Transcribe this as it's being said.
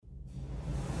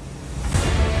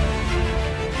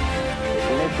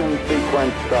Ignition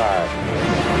sequence start.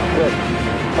 6,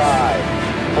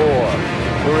 5, 4, 3,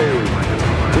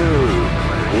 2,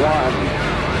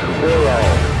 1, 0.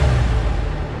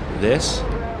 This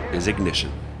is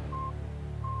Ignition.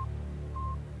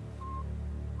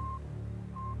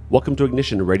 Welcome to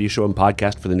Ignition, a radio show and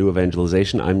podcast for the new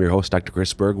evangelization. I'm your host, Dr.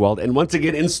 Chris Bergwald, and once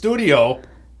again in studio,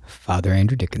 Father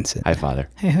Andrew Dickinson. Hi, Father.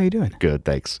 Hey, how you doing? Good,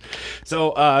 thanks.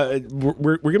 So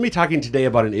we're going to be talking today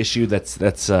about an issue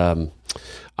that's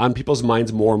on people's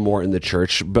minds more and more in the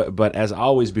church. But as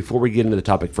always, before we get into the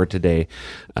topic for today,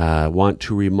 I want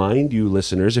to remind you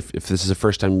listeners, if this is the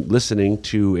first time listening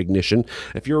to Ignition,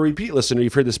 if you're a repeat listener,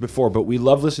 you've heard this before, but we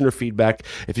love listener feedback.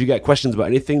 If you got questions about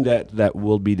anything that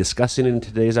we'll be discussing in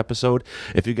today's episode,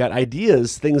 if you got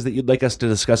ideas, things that you'd like us to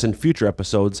discuss in future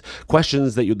episodes,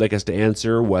 questions that you'd like us to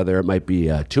answer, whether it might be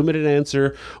a 2-minute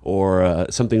answer or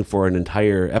something for an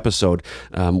entire episode,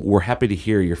 we're happy to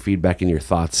hear your feedback and your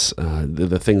thoughts,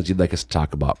 the things you'd like us to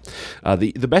talk about.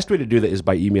 The best way to do that is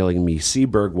by emailing me,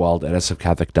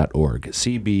 cbergwald@sfcatholic.org,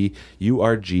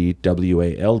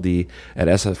 cburgwald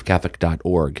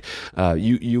 @sfcatholic.org.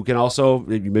 You can also,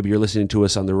 maybe you're listening to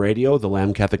us on the radio, the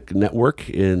Lamb Catholic Network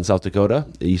in South Dakota,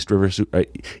 East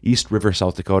River,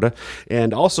 South Dakota,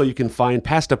 and also you can find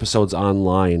past episodes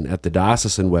online at the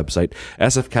diocesan website,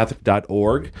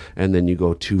 sfcatholic.org, and then you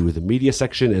go to the media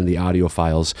section and the audio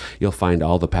files. You'll find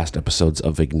all the past episodes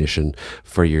of Ignition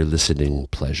for your listening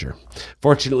pleasure.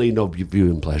 Fortunately, no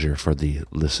viewing pleasure for the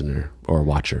listener or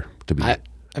watcher to be.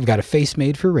 I've got a face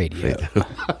made for radio.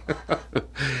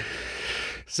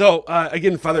 So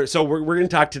again, Father, so we're going to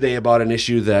talk today about an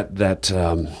issue that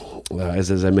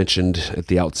as I mentioned at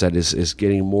the outset, is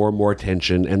getting more and more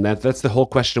attention, and that's the whole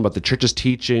question about the church's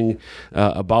teaching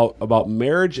about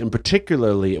marriage, and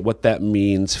particularly what that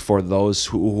means for those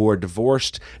who are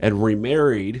divorced and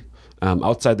remarried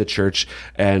outside the church,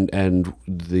 and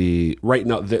the right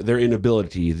now their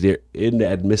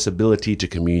inadmissibility to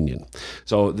communion.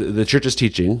 So the church's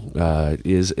teaching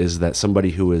is that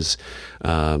somebody who has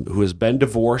been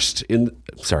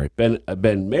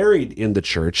been married in the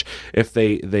church, if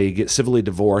they get civilly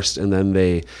divorced and then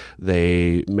they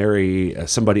marry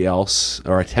somebody else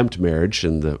or attempt marriage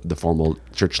in the formal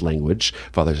church language.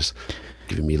 Father just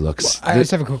giving me looks. Well, I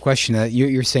just have a quick question.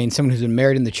 You're saying someone who's been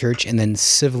married in the church and then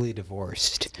civilly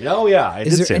divorced. Oh, yeah. I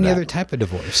did say that. Is there any other type of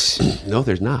divorce? No,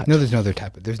 there's not. No, there's no other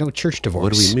type of. There's no church divorce.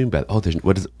 What do we mean by that? Oh,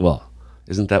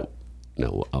 isn't that?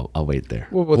 No, I'll wait there.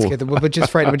 Well, let's get there. But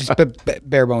just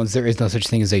bare bones, there is no such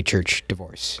thing as a church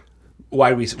divorce.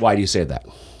 Why do you say that?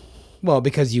 Well,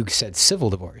 because you said civil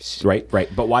divorce. Right.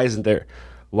 But why isn't there?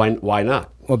 Why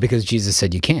not? Well, because Jesus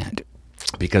said you can't.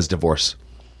 Because divorce.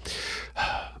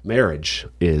 Marriage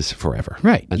is forever.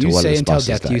 Right. You say until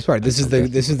death do you part. This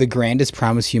is the grandest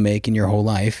promise you make in your whole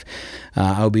life.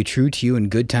 I will be true to you in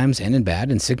good times and in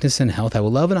bad, in sickness and health. I will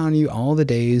love and honor you all the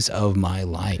days of my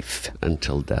life.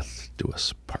 Until death do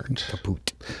us part.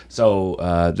 Kaput.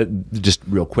 So just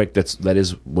real quick, that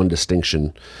is one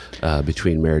distinction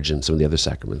between marriage and some of the other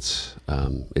sacraments.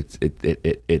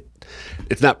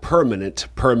 It's not permanent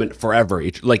forever.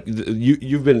 Like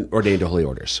you've been ordained to holy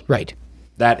orders. Right.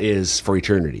 That is for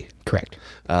eternity. Correct.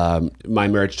 My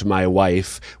marriage to my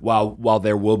wife, while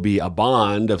there will be a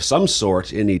bond of some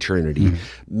sort in eternity,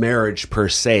 marriage per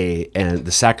se and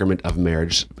the sacrament of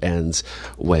marriage ends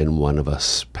when one of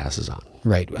us passes on.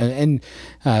 Right. And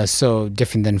so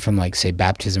different than from, like, say,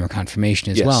 baptism or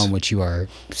confirmation as well, in which you are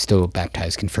still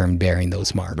baptized, confirmed, bearing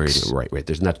those marks. Right.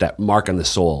 There's not that mark on the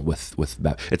soul with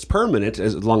it's permanent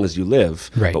as long as you live,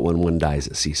 right. But when one dies,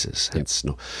 it ceases. Yep.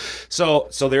 So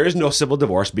there is no civil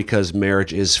divorce because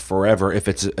marriage is forever. If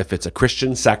it's a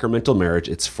Christian sacramental marriage,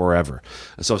 it's forever.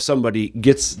 So if somebody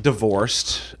gets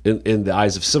divorced in the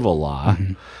eyes of civil law,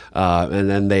 and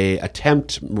then they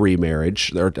attempt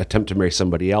remarriage or attempt to marry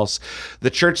somebody else, the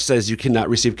church says you cannot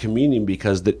receive communion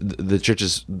because the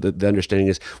church's the understanding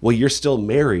is, well, you're still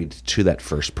married to that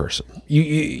first person.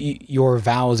 Your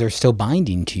vows are still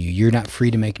binding to you. You're not free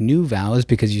to make new vows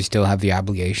because you still have the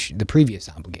obligation, the previous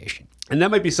obligation. And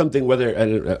that might be something whether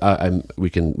we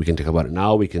can talk about it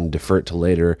now. We can defer it to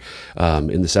later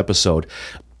in this episode.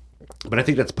 But I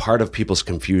think that's part of people's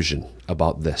confusion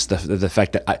about this. The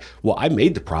fact that I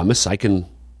made the promise, I can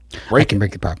break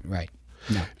the promise, right.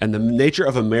 No. And the nature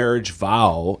of a marriage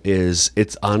vow is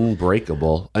it's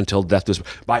unbreakable until death does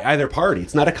by either party.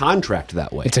 It's not a contract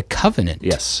that way. It's a covenant.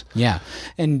 Yes. Yeah.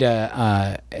 And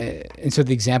so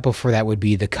the example for that would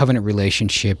be the covenant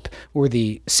relationship, where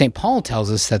St. Paul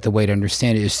tells us that the way to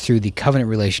understand it is through the covenant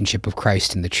relationship of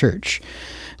Christ and the church.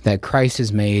 That Christ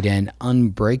has made an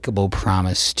unbreakable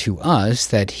promise to us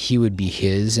that he would be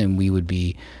his and we would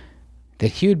be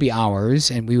that he would be ours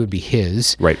and we would be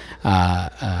his. Right.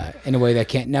 In a way that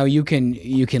can't. Now you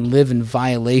can live in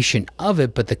violation of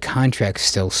it, but the contract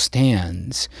still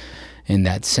stands in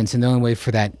that sense. And the only way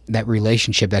for that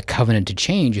relationship, that covenant to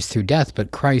change is through death,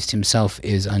 but Christ himself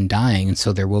is undying, and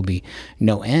so there will be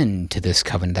no end to this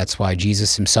covenant. That's why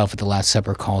Jesus himself at the Last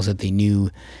Supper calls it the new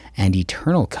and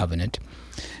eternal covenant.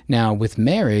 Now, with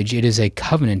marriage, it is a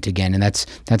covenant again, and that's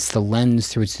the lens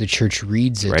through which the church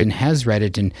reads it and has read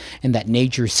it, and that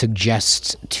nature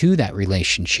suggests to that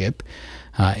relationship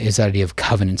is that idea of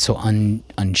covenant, so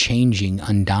unchanging,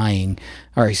 undying,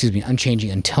 unchanging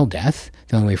until death.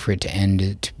 The only way for it to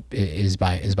end is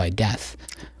by death.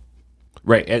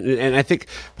 Right, and I think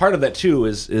part of that too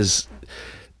is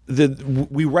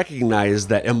we recognize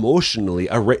that emotionally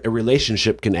a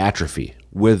relationship can atrophy,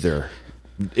 wither,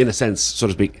 in a sense, so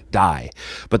to speak, die.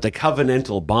 But the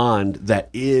covenantal bond that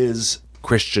is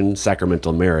Christian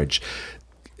sacramental marriage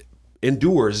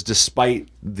endures despite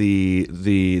the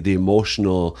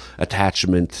emotional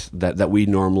attachment that we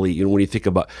normally, when you think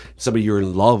about somebody you're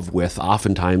in love with,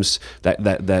 oftentimes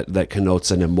that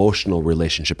connotes an emotional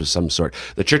relationship of some sort.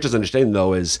 The church's understanding,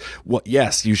 though, is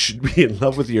yes, you should be in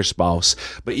love with your spouse,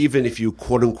 but even if you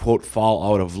quote unquote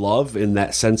fall out of love in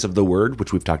that sense of the word,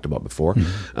 which we've talked about before,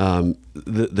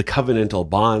 the covenantal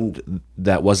bond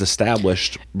that was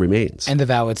established remains. And the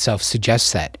vow itself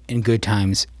suggests that in good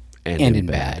times and in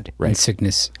bad, right. In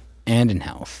sickness and in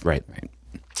health. Right.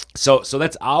 So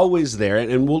that's always there,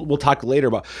 and we'll talk later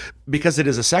about, because it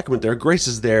is a sacrament there, grace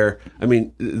is there,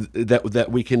 that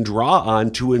we can draw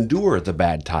on to endure the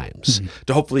bad times,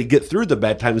 to hopefully get through the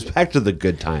bad times back to the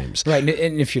good times. Right,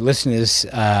 and if you're listening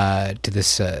to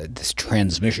this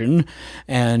transmission,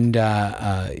 and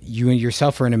you and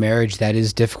yourself are in a marriage that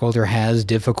is difficult or has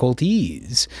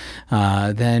difficulties,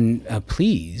 then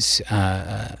please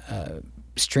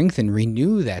strengthen,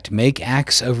 renew that, make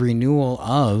acts of renewal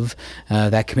of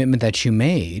that commitment that you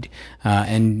made,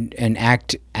 and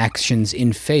actions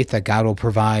in faith that God will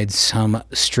provide some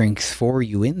strength for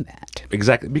you in that.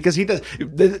 Exactly, because he does.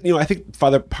 I think,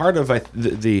 Father, part of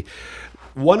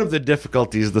one of the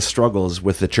difficulties, the struggles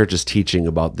with the church's teaching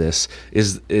about this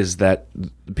is that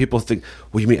people think,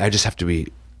 well, you mean I just have to be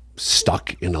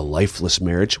stuck in a lifeless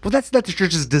marriage? Well, that's not the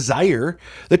church's desire.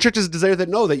 The church's desire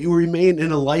that you remain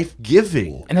in a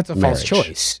life-giving and that's a marriage. False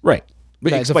choice. Right.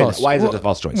 But explain that. Why is it a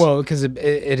false choice? Well, because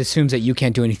it assumes that you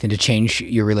can't do anything to change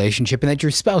your relationship, and that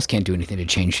your spouse can't do anything to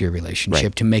change your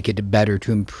relationship, to make it better,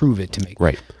 to improve it, to make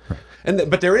right.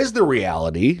 But there is the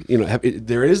reality,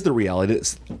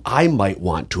 it's, I might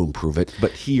want to improve it,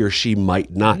 but he or she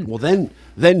might not. Well,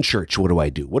 then church, what do I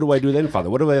do? What do I do then,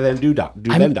 Father? What do I then do,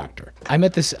 doctor? I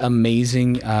met this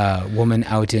amazing woman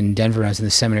out in Denver when I was in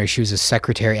the seminary. She was a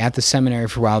secretary at the seminary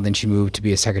for a while, then she moved to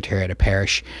be a secretary at a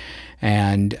parish.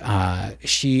 And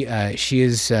she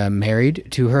is married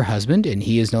to her husband, and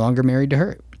he is no longer married to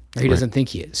her. Or he doesn't think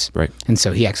he is. Right. And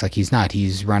so he acts like he's not.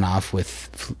 He's run off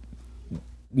with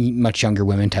much younger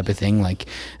women type of thing, like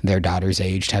their daughter's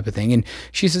age type of thing. And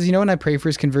she says, and I pray for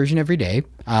his conversion every day.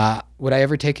 Would I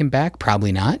ever take him back?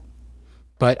 Probably not.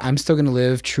 But I'm still going to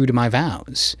live true to my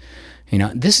vows.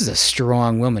 This is a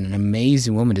strong woman, an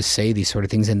amazing woman to say these sort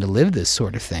of things and to live this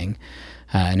sort of thing.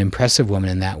 An impressive woman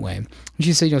in that way. And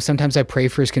she said, sometimes I pray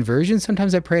for his conversion.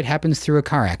 Sometimes I pray it happens through a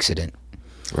car accident.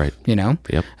 Right.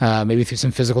 Yep. Maybe through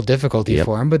some physical difficulty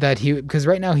for him, but because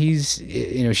right now he's,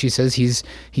 she says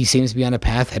he seems to be on a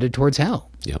path headed towards hell.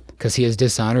 Yep. Because he has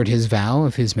dishonored his vow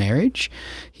of his marriage.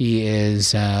 He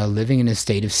is living in a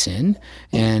state of sin,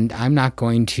 and I'm not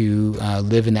going to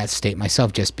live in that state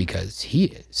myself just because he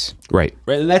is. Right.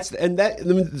 Right.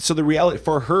 So the reality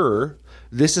for her,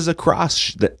 this is a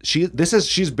cross that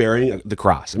she's bearing the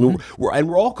cross.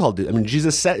 We're all called to.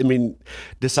 Jesus said,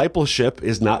 discipleship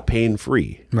is not pain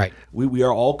free. Right. We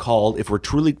are all called, if we're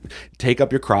truly take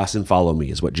up your cross and follow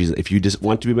me, is what Jesus. If you just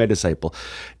want to be my disciple,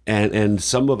 and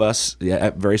some of us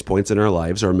at various points in our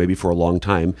lives, or maybe for a long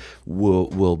time,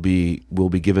 will be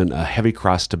given a heavy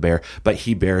cross to bear, but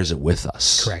he bears it with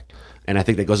us. Correct. And I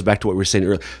think that goes back to what we were saying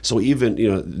earlier. So even,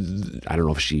 I don't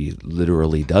know if she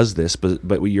literally does this, but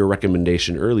your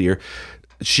recommendation earlier,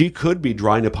 she could be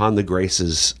drawing upon the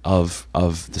graces of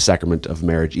the sacrament of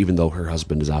marriage, even though her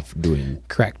husband is off doing.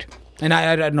 Correct. And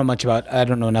I don't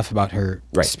know enough about her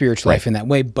spiritual life in that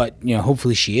way, but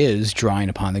hopefully she is drawing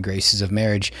upon the graces of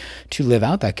marriage to live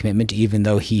out that commitment, even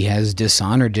though he has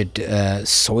dishonored it,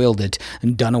 soiled it,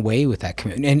 and done away with that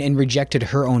commitment, and rejected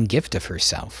her own gift of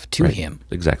herself to him.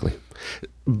 Exactly.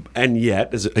 And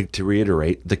yet, to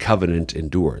reiterate, the covenant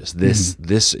endures.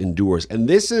 This endures, and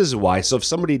this is why. So, if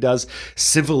somebody does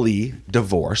civilly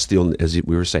divorce, as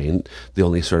we were saying, the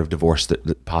only sort of divorce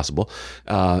that possible,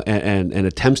 and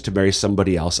attempts to marry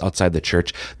somebody else outside the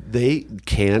church, they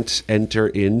can't enter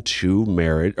into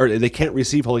marriage, or they can't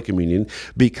receive Holy Communion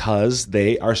because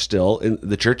they are still, in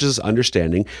the church's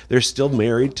understanding, they're still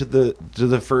married to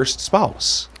the first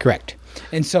spouse. Correct.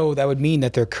 And so that would mean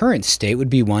that their current state would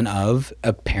be one of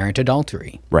apparent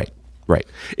adultery. Right.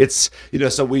 It's,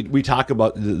 so we talk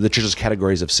about the church's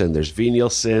categories of sin. There's venial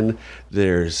sin,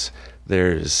 there's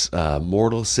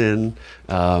mortal sin,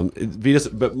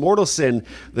 but mortal sin,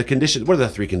 the condition, what are the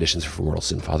three conditions for mortal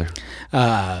sin, Father?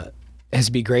 It has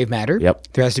to be grave matter. Yep.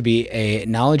 There has to be a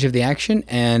knowledge of the action,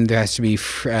 and there has to be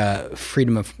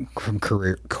freedom from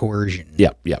coercion.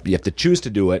 Yep. You have to choose to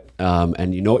do it,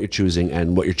 and you know what you're choosing,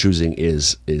 and what you're choosing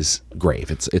is grave.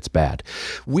 It's bad.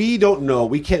 We don't know.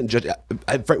 We can't judge.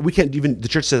 We can't even. The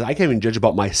church says I can't even judge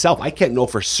about myself. I can't know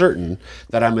for certain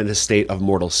that I'm in a state of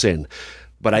mortal sin.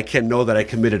 But I can know that I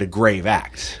committed a grave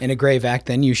act. And a grave act,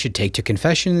 then you should take to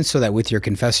confession, so that with your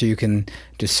confessor you can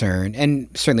discern and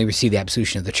certainly receive the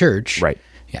absolution of the church. Right.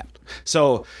 Yeah.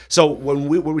 So when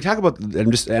we talk about,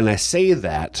 and I say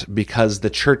that because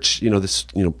the church,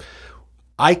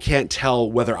 I can't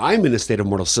tell whether I'm in a state of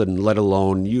mortal sin, let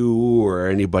alone you or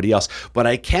anybody else, but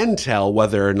I can tell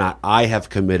whether or not I have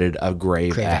committed a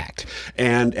grave act.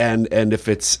 And if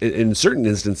it's in certain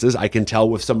instances, I can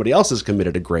tell if somebody else has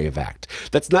committed a grave act.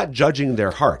 That's not judging their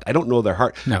heart. I don't know their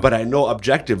heart, but I know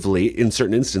objectively in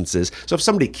certain instances. So if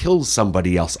somebody kills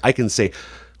somebody else, I can say,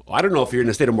 I don't know if you're in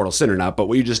a state of mortal sin or not, but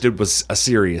what you just did was a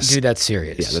serious. Dude, that's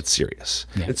serious. Yeah, that's serious.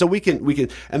 Yeah. And so we can,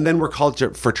 and then we're called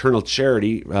to fraternal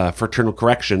charity, fraternal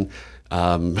correction.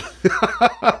 I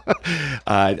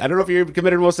don't know if you're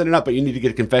committed mortal sin or not, but you need to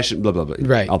get a confession, blah, blah, blah.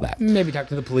 Right. All that. Maybe talk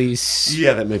to the police.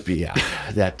 Yeah, that might be,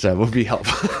 that would be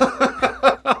helpful.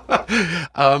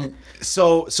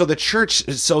 So the church,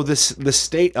 the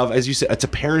state of, as you said, it's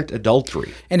apparent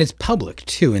adultery. And it's public,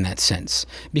 too, in that sense.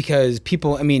 Because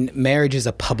marriage is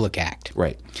a public act.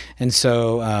 Right. And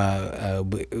so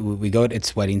we go,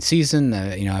 it's wedding season.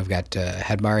 I've got,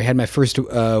 had my first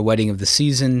wedding of the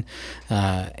season.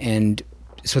 And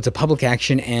so it's a public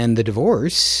action, and the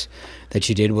divorce that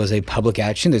she did was a public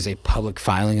action. There's a public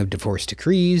filing of divorce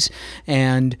decrees.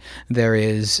 And there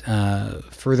is,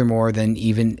 furthermore, then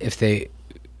even if they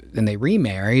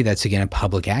remarry, that's again a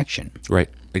public action. Right.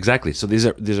 Exactly. So these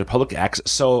are public acts.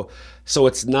 So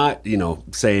it's not,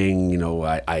 saying,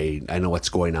 I know what's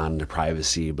going on in the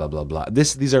privacy, blah, blah, blah.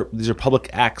 These are public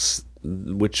acts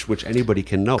which anybody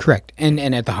can know. Correct. And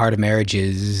at the heart of marriage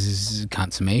is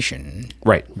consummation.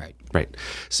 Right.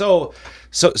 So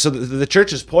the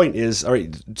church's point is, all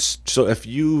right, so if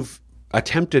you've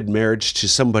attempted marriage to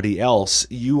somebody else,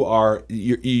 you're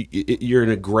in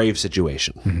a grave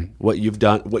situation. Mm-hmm.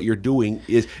 What you're doing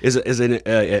is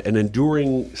an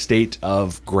enduring state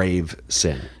of grave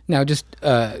sin. Now, just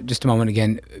a moment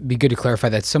again, be good to clarify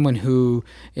that someone who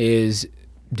is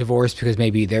divorced because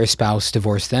maybe their spouse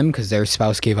divorced them because their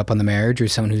spouse gave up on the marriage, or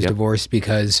someone who's divorced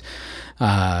because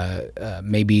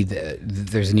maybe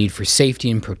there's a need for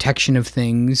safety and protection of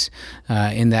things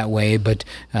in that way, but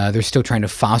they're still trying to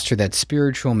foster that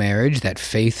spiritual marriage, that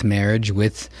faith marriage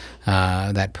with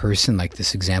that person, like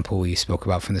this example we spoke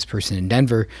about from this person in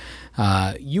Denver.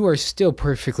 You are still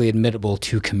perfectly admittable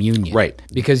to communion. Right.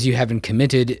 Because you haven't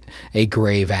committed a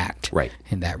grave act. Right.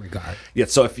 In that regard. Yeah,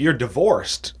 so if you're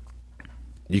divorced,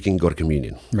 you can go to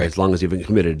communion, right, as long as you've been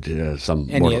committed some.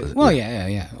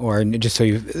 Or just so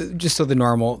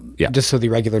the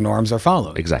regular norms are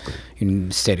followed. Exactly.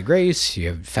 In state of grace, you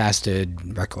have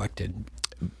fasted, recollected.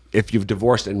 If you've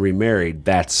divorced and remarried,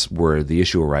 that's where the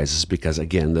issue arises, because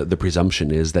again, the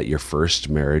presumption is that your first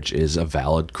marriage is a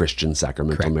valid Christian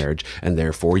sacramental marriage, and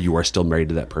therefore you are still married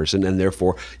to that person, and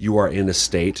therefore you are in a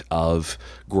state of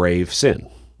grave sin.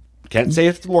 Can't say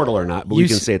if it's mortal or not, but we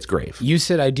can say it's grave. You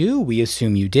said I do. We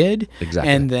assume you did.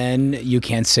 Exactly. And then you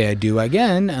can't say I do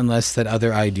again unless that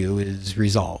other I do is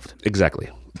resolved. Exactly.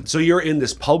 So you're in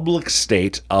this public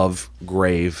state of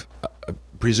grave,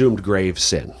 presumed grave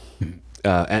sin.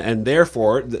 And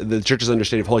therefore, the church's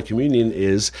understanding of Holy Communion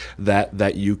is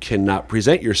that you cannot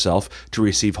present yourself to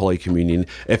receive Holy Communion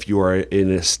if you are in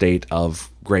a state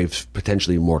of grave,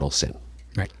 potentially mortal sin.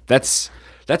 Right.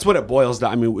 That's what it boils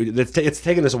down. I mean, it's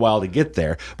taken us a while to get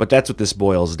there, but that's what this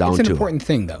boils down to. It's an important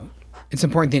thing, though. It's an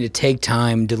important thing to take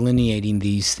time delineating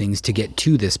these things to get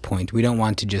to this point. We don't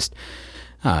want to just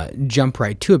jump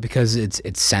right to it because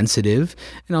it's sensitive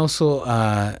and also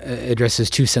addresses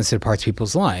two sensitive parts of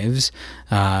people's lives,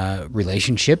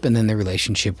 relationship and then the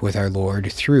relationship with our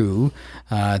Lord through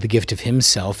the gift of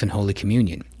himself in Holy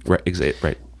Communion. Right,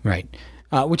 exactly. Right.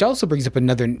 Which also brings up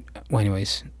another, well,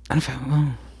 anyways, I don't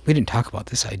know if we didn't talk about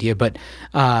this idea, but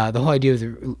the whole idea of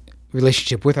the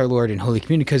relationship with our Lord in Holy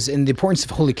Communion, because in the importance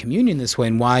of Holy Communion this way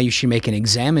and why you should make an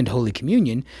examined Holy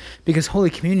Communion, because Holy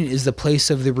Communion is the place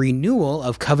of the renewal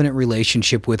of covenant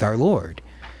relationship with our Lord.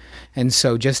 And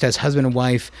so just as husband and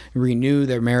wife renew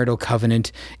their marital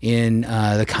covenant in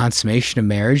the consummation of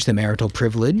marriage, the marital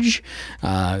privilege,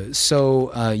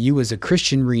 so you as a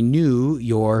Christian renew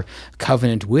your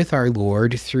covenant with our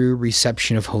Lord through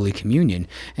reception of Holy Communion.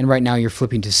 And right now you're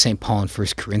flipping to St. Paul in 1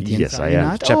 Corinthians. Yes, I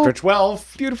am. Chapter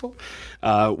 12. Beautiful.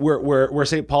 Where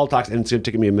St. Paul talks, and it's going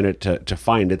to take me a minute to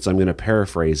find it, so I'm going to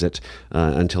paraphrase it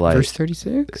until I... Verse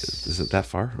 36? Is it that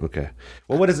far? Okay.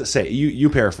 Well, what does it say? You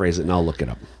paraphrase it, and I'll look it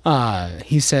up.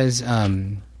 He says,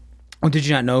 well, did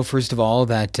you not know, first of all,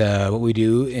 that what we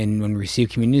do when we receive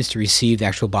communion is to receive the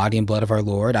actual body and blood of our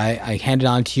Lord? I handed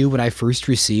on to you when I first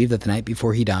received that the night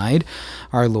before he died,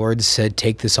 our Lord said,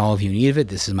 take this, all of you, and eat of it.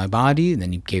 This is my body. And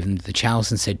then he gave them the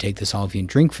chalice and said, take this, all of you, and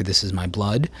drink, for this is my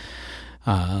blood.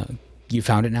 You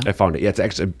found it now? I found it. Yeah, it's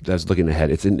actually, I was looking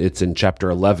ahead. It's in chapter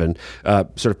 11,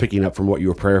 sort of picking up from what you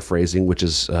were paraphrasing, which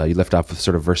is you left off with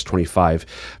sort of verse 25.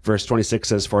 Verse 26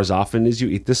 says, for as often as you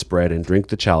eat this bread and drink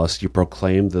the chalice, you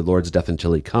proclaim the Lord's death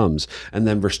until he comes. And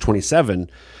then verse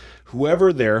 27,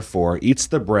 whoever therefore eats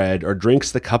the bread or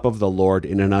drinks the cup of the Lord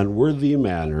in an unworthy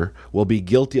manner will be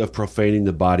guilty of profaning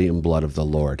the body and blood of the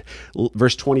Lord.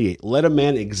 Verse 28, let a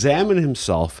man examine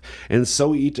himself and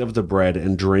so eat of the bread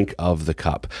and drink of the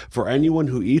cup. For anyone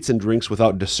who eats and drinks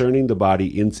without discerning the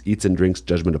body eats and drinks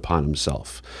judgment upon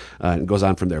himself. And it goes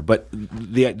on from there. But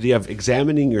the idea of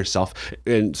examining yourself,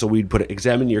 and so we'd put it,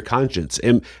 examine your conscience.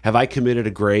 Have I committed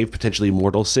a grave, potentially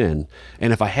mortal sin?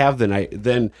 And if I have,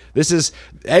 then this is...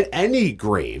 any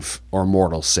grave or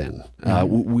mortal sin.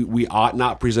 We ought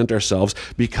not present ourselves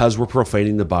because we're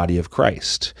profaning the body of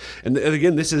Christ. And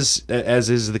again, this is, as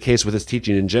is the case with this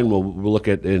teaching in general, we'll look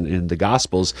at in the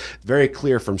Gospels, very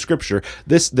clear from Scripture.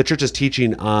 The church's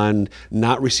teaching on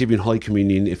not receiving Holy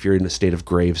Communion if you're in a state of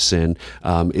grave sin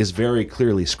is very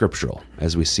clearly scriptural,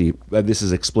 as we see. This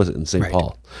is explicit in St.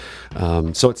 Paul.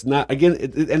 So it's not, again,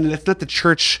 and it's not the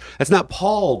church, that's not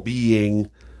Paul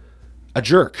being a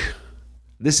jerk.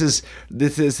 This is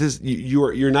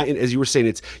you're not, as you were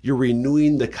saying, you're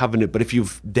renewing the covenant. But if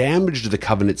you've damaged the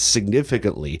covenant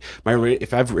significantly,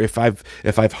 if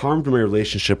I've harmed my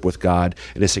relationship with God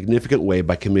in a significant way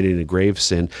by committing a grave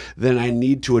sin, then I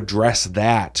need to address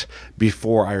that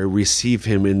before I receive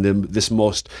Him in this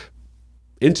most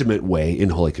intimate way in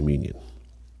Holy Communion.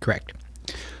 Correct.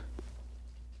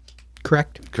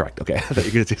 Okay, I thought you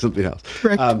were going to say something else.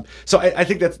 Correct. So I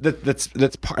think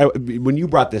that's part. When you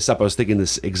brought this up, I was thinking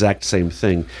this exact same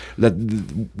thing. That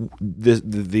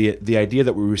the idea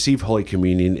that we receive Holy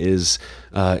Communion is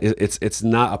it's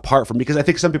not apart from, because I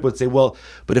think some people would say, well,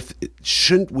 but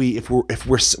if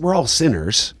we're all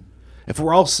sinners. If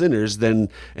we're all sinners, then,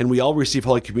 and we all receive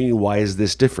Holy Communion, why is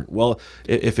this different? Well,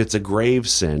 if it's a grave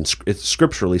sin, it's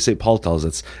scripturally, St. Paul tells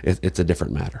us it's a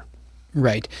different matter.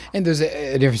 Right. And there's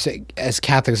a difference. As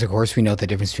Catholics, of course, we know the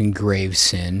difference between grave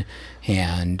sin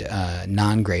and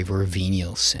non-grave or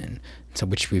venial sin, so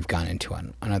which we've gone into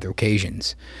on other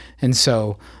occasions. And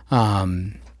so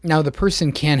now the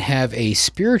person can have a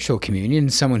spiritual communion.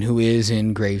 Someone who is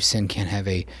in grave sin can have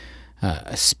a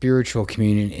spiritual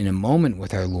communion in a moment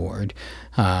with our Lord,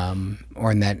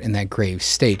 or in that grave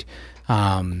state.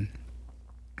 But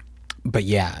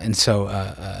yeah, and so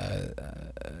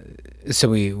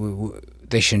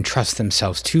they should entrust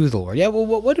themselves to the Lord. Yeah, well,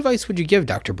 what advice would you give,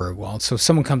 Dr. Bergwald? So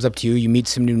someone comes up to you, you meet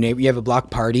some new neighbor, you have a block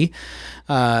party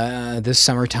this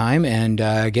summertime, and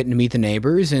getting to meet the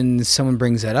neighbors, and someone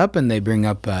brings that up, and they bring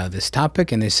up this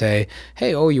topic, and they say,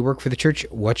 hey, you work for the church,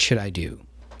 what should I do?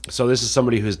 So this is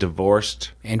somebody who's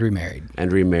divorced. And remarried.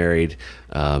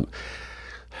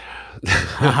 This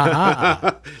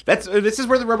is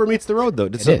where the rubber meets the road, though.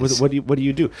 What do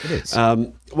you do? It is.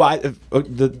 I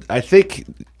think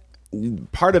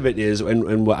part of it is,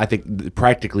 and what I think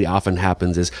practically often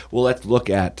happens is, well, let's look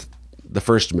at the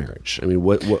first marriage. I mean,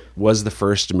 what was the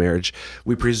first marriage?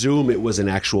 We presume it was an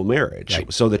actual marriage.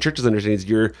 Right. So the church's understanding is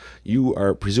you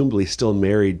are presumably still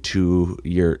married to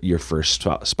your first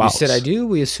spouse. You said I do.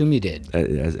 We assume you did,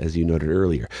 as you noted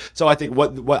earlier. So I think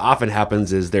what often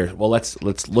happens is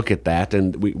let's look at that,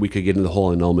 and we could get into the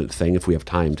whole annulment thing if we have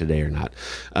time today or not.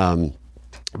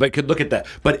 But could look at that.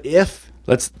 But if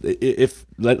let's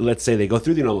say they go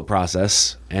through the annulment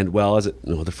process, and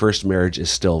the first marriage is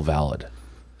still valid.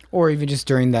 Or even just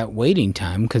during that waiting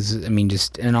time, because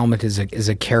just annulment is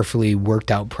a carefully worked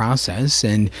out process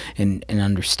and an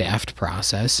understaffed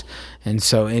process, and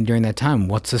during that time,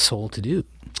 what's the soul to do?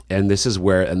 And this is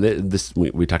where,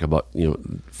 we talk about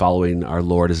following our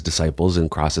Lord as disciples in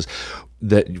crosses,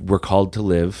 that we're called to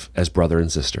live as brother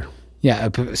and sister. Yeah,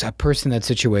 a person in that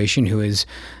situation who is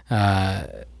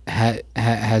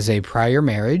has a prior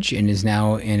marriage and is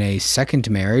now in a second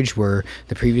marriage where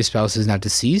the previous spouse is not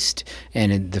deceased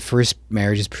and the first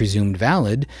marriage is presumed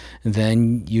valid,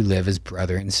 then you live as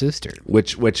brother and sister.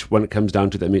 Which when it comes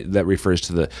down to that refers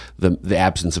to the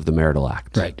absence of the marital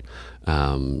act. Right.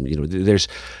 There's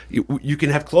you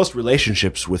can have close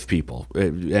relationships with people,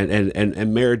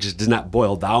 and marriage does not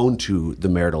boil down to the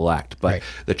marital act. But right.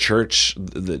 the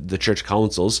church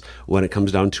counsels, when it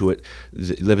comes down to it,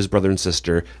 live as brother and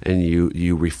sister, and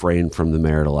you refrain from the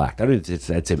marital act. I'd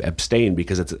say abstain,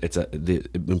 because it's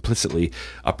implicitly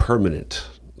a permanent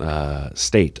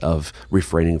state of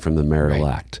refraining from the marital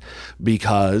right. act,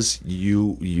 because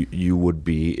you would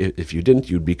be, if you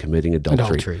didn't, you'd be committing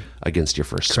adultery against your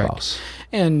first Correct. spouse.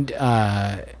 And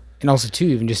also too,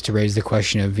 even just to raise the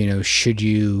question of should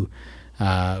you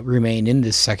remain in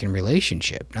this second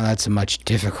relationship? Now that's a much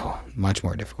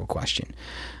more difficult question,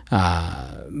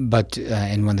 but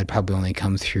and one that probably only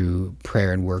comes through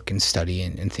prayer and work and study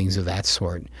and things of that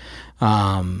sort.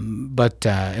 But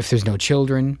if there's no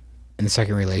children in the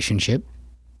second relationship,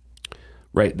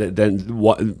 right?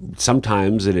 Then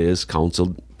sometimes it is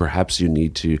counseled. Perhaps you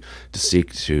need to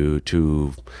seek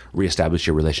to reestablish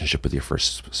your relationship with your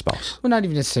first spouse. Well, not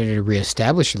even necessarily to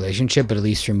reestablish a relationship, but at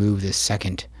least remove this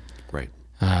second, right?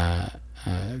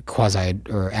 Quasi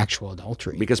or actual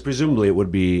adultery. Because presumably it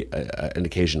would be an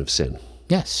occasion of sin.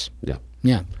 Yes. Yeah.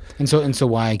 Yeah. And so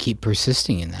why I keep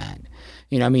persisting in that.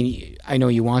 I know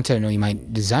you want it, I know you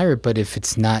might desire it, but if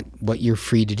it's not what you're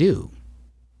free to do.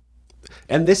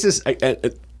 And this is,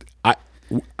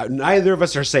 neither of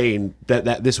us are saying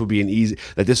that this would be an easy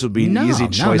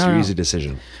choice or easy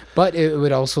decision. But it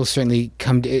would also certainly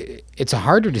it's a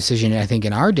harder decision, I think,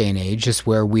 in our day and age, just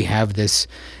where we have this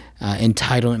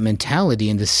entitlement mentality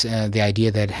and this the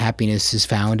idea that happiness is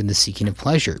found in the seeking of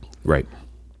pleasure. Right.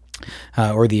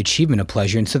 Or the achievement of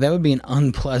pleasure. And so that would be an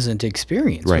unpleasant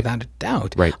experience, right. Without a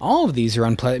doubt. Right. All of these are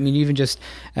unpleasant. Even just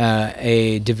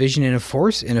a division in a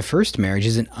first marriage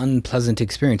is an unpleasant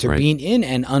experience. Or right. being in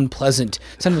an unpleasant,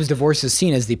 sometimes divorce is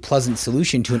seen as the pleasant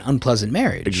solution to an unpleasant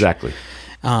marriage. Exactly.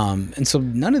 And so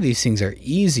none of these things are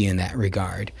easy in that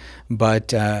regard,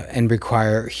 but and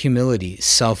require humility,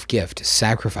 self-gift,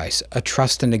 sacrifice, a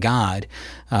trust into God,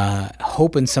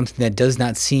 hope in something that does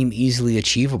not seem easily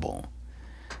achievable.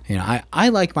 I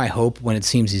like my hope when it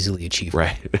seems easily achievable.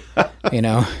 Right.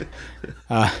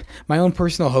 My own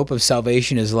personal hope of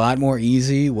salvation is a lot more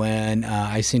easy when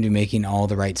I seem to be making all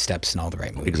the right steps and all the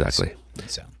right moves. Exactly.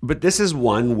 So. But this is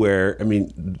one where,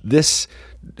 this,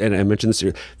 and I mentioned this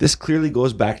here, this clearly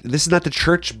goes back, this is not the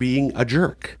church being a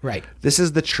jerk. Right. This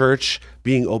is the church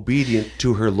being obedient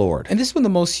to her Lord. And this is one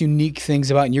of the most unique things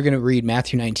about, and you're going to read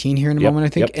Matthew 19 here in a moment, I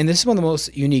think. Yep. And this is one of the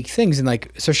most unique things, and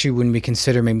especially when we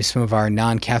consider maybe some of our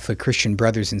non-Catholic Christian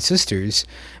brothers and sisters,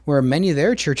 where many of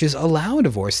their churches allow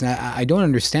divorce. And I don't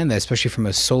understand that, especially from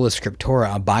a sola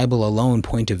scriptura, a Bible alone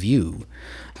point of view.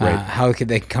 Right. How could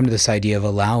they come to this idea of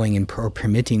allowing or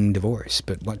permitting divorce?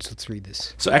 But let's read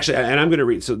this. So actually, and I'm going to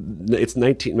read, so it's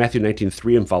Matthew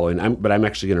 19:3 and following, but I'm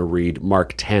actually going to read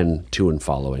Mark 10:2 and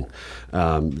following,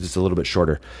 just a little bit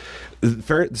shorter.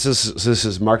 This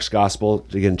is Mark's Gospel,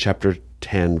 again, chapter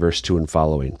 10, verse 2 and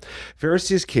following.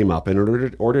 Pharisees came up and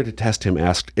in order to test him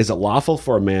asked, "Is it lawful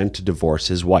for a man to divorce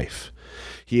his wife?"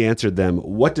 He answered them,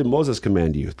 "What did Moses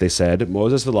command you?" They said,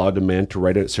 "Moses allowed a man to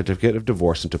write a certificate of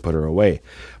divorce and to put her away."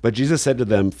 But Jesus said to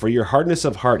them, "For your hardness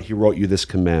of heart he wrote you this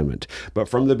commandment. But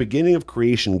from the beginning of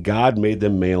creation God made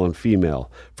them male and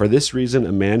female. For this reason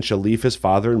a man shall leave his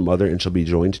father and mother and shall be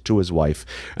joined to his wife,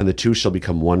 and the two shall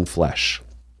become one flesh.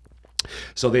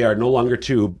 So they are no longer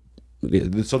two,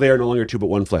 but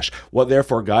one flesh. What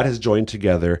therefore God has joined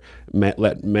together, let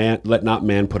not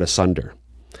man put asunder."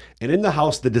 And in the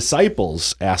house, the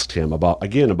disciples asked him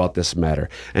about this matter.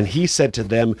 And he said to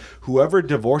them, "Whoever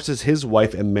divorces his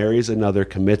wife and marries another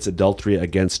commits adultery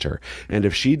against her. And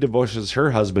if she divorces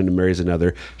her husband and marries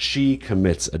another, she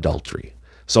commits adultery."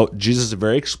 So Jesus is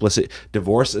very explicit.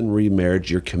 Divorce and remarriage,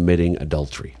 you're committing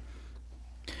adultery.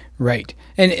 Right.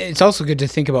 And it's also good to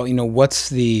think about, what's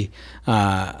the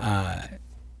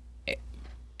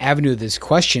avenue of this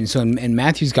question. So in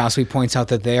Matthew's gospel, he points out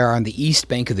that they are on the east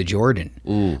bank of the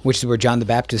Jordan, which is where John the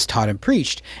Baptist taught and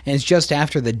preached. And it's just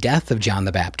after the death of John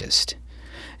the Baptist.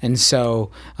 And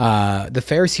so the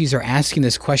Pharisees are asking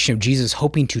this question of Jesus,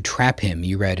 hoping to trap him.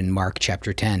 You read in Mark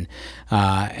chapter 10.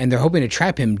 And they're hoping to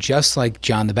trap him just like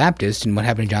John the Baptist. And what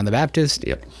happened to John the Baptist?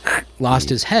 Yep. Lost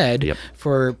his head Yep.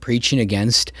 for preaching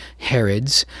against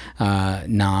Herod's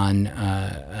non-valid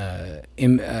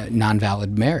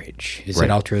marriage, his Right.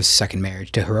 adulterous second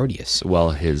marriage to Herodias.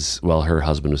 While her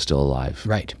husband was still alive.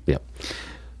 Right. Yep.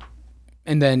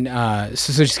 And then,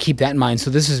 so just keep that in mind. So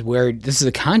this is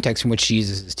the context in which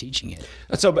Jesus is teaching it.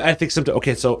 So I think sometimes,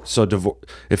 okay, so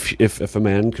if a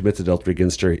man commits adultery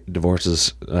against her,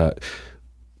 divorces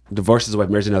his wife,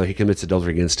 marries another, he commits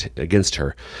adultery against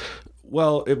her.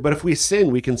 Well, but if we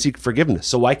sin, we can seek forgiveness.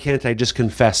 So why can't I just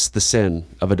confess the sin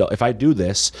of adultery? If I do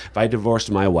this, if I divorced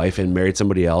my wife and married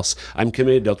somebody else, I'm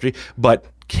committing adultery. But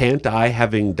can't I,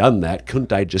 having done that,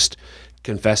 couldn't I just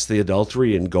confess the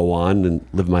adultery and go on and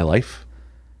live my life?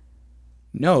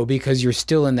 No, because you're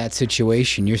still in that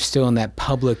situation. You're still in that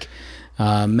public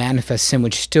manifest sin,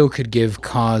 which still could give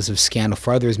cause of scandal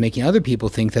for others, making other people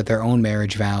think that their own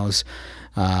marriage vows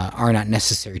are not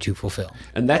necessary to fulfill.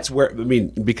 And that's where,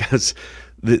 because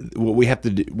what we have to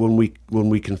do when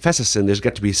we confess a sin, there's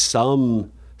got to be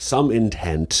some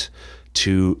intent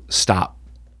to stop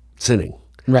sinning.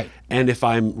 Right. And if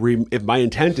my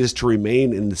intent is to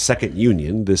remain in the second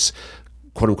union, this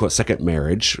quote unquote second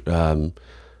marriage,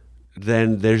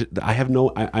 then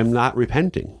I'm not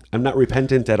repenting. I'm not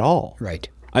repentant at all. Right.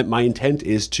 My intent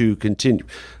is to continue.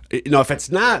 If it's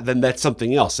not, then that's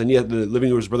something else. And yet, the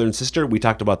living with his brother and sister, we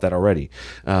talked about that already.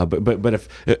 But if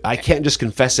I can't just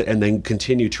confess it and then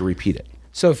continue to repeat it.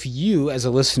 So if you, as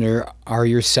a listener, are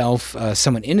yourself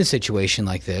someone in a situation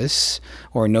like this,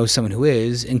 or know someone who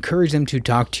is, encourage them to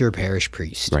talk to your parish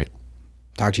priest. Right.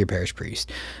 Talk to your parish priest.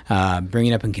 Bring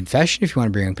it up in confession. If you want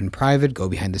to bring it up in private, go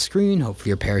behind the screen. Hopefully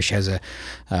your parish has a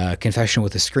confessional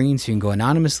with a screen so you can go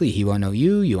anonymously. He won't know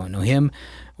you. You won't know him.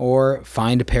 Or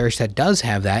find a parish that does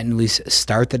have that and at least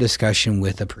start the discussion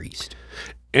with a priest.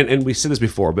 And we said this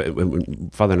before, but when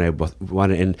Father and I both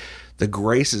wanted, and the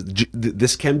grace is,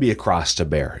 this can be a cross to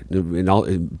bear.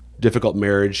 In difficult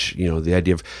marriage, the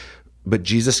idea of, but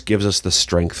Jesus gives us the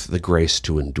strength, the grace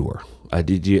to endure.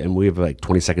 And we have like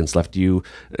 20 seconds left.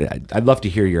 I'd love to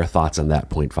hear your thoughts on that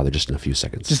point, Father, just in a few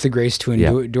seconds. Just the grace to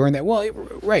endure in that. Well,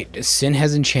 right. Sin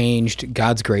hasn't changed.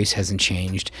 God's grace hasn't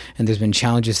changed. And there's been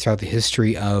challenges throughout the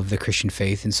history of the Christian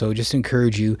faith. And so just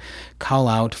encourage you, call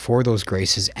out for those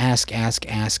graces. Ask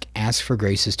for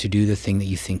graces to do the thing that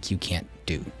you think you can't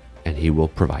do. And he will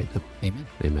provide them. Amen.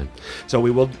 Amen. So we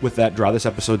will, with that, draw this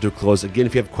episode to a close. Again,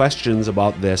 if you have questions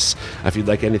about this, if you'd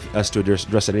like us to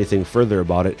address anything further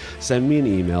about it, send me an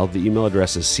email. The email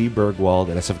address is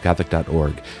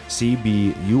cburgwald@sfcatholic.org,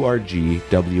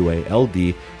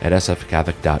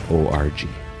 cburgwald@sfcatholic.org.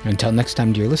 Until next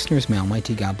time, dear listeners, may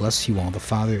Almighty God bless you all, the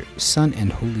Father, Son,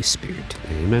 and Holy Spirit.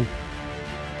 Amen.